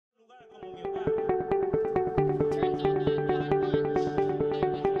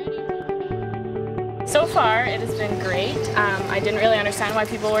far it has been great. I didn't really understand why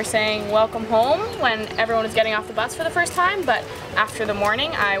people were saying welcome home when everyone was getting off the bus for the first time, but after the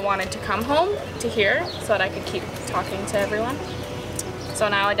morning I wanted to come home to here so that I could keep talking to everyone. So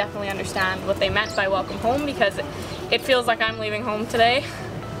now I definitely understand what they meant by welcome home, because it feels like I'm leaving home today.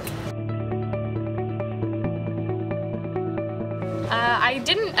 I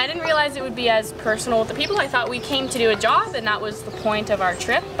didn't realize it would be as personal with the people. I thought we came to do a job and that was the point of our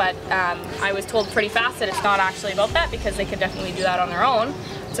trip, but I was told pretty fast that it's not actually about that, because they could definitely do that on their own.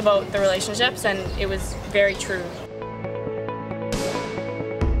 It's about the relationships, and it was very true.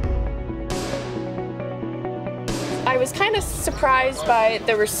 I was kind of surprised by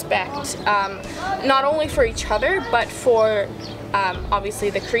the respect, not only for each other, but for obviously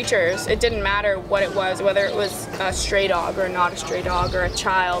the creatures. It didn't matter what it was, whether it was a stray dog or not a stray dog or a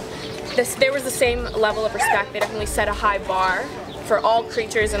child. There was the same level of respect. They definitely set a high bar for all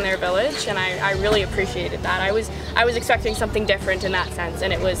creatures in their village, and I really appreciated that. I was expecting something different in that sense,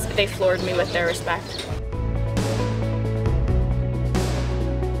 and they floored me with their respect.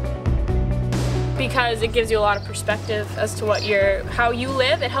 Because it gives you a lot of perspective as to how you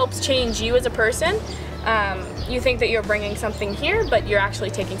live. It helps change you as a person. You think that you're bringing something here, but you're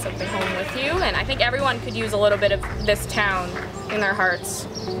actually taking something home with you, and I think everyone could use a little bit of this town in their hearts.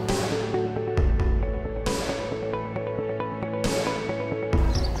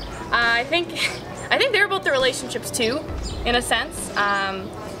 I think they're about the relationships too, in a sense.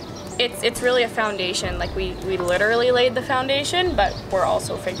 It's really a foundation. Like we literally laid the foundation, but we're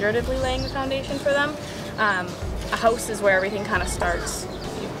also figuratively laying the foundation for them. A house is where everything kind of starts.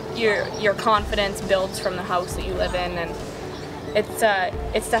 Your confidence builds from the house that you live in, and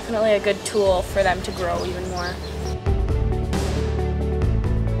it's definitely a good tool for them to grow even more.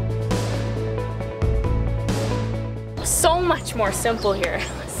 So much more simple here.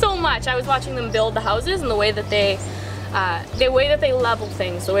 So much. I was watching them build the houses, and the way that they level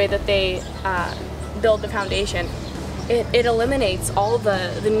things, the way that they build the foundation, it eliminates all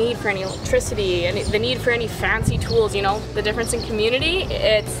the need for any electricity and the need for any fancy tools. You know, the difference in community,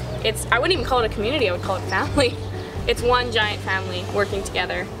 I wouldn't even call it a community, I would call it family. It's one giant family working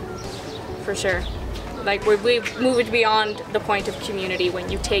together, for sure. Like we've moved beyond the point of community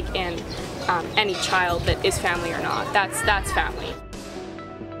when you take in any child that is family or not. That's family.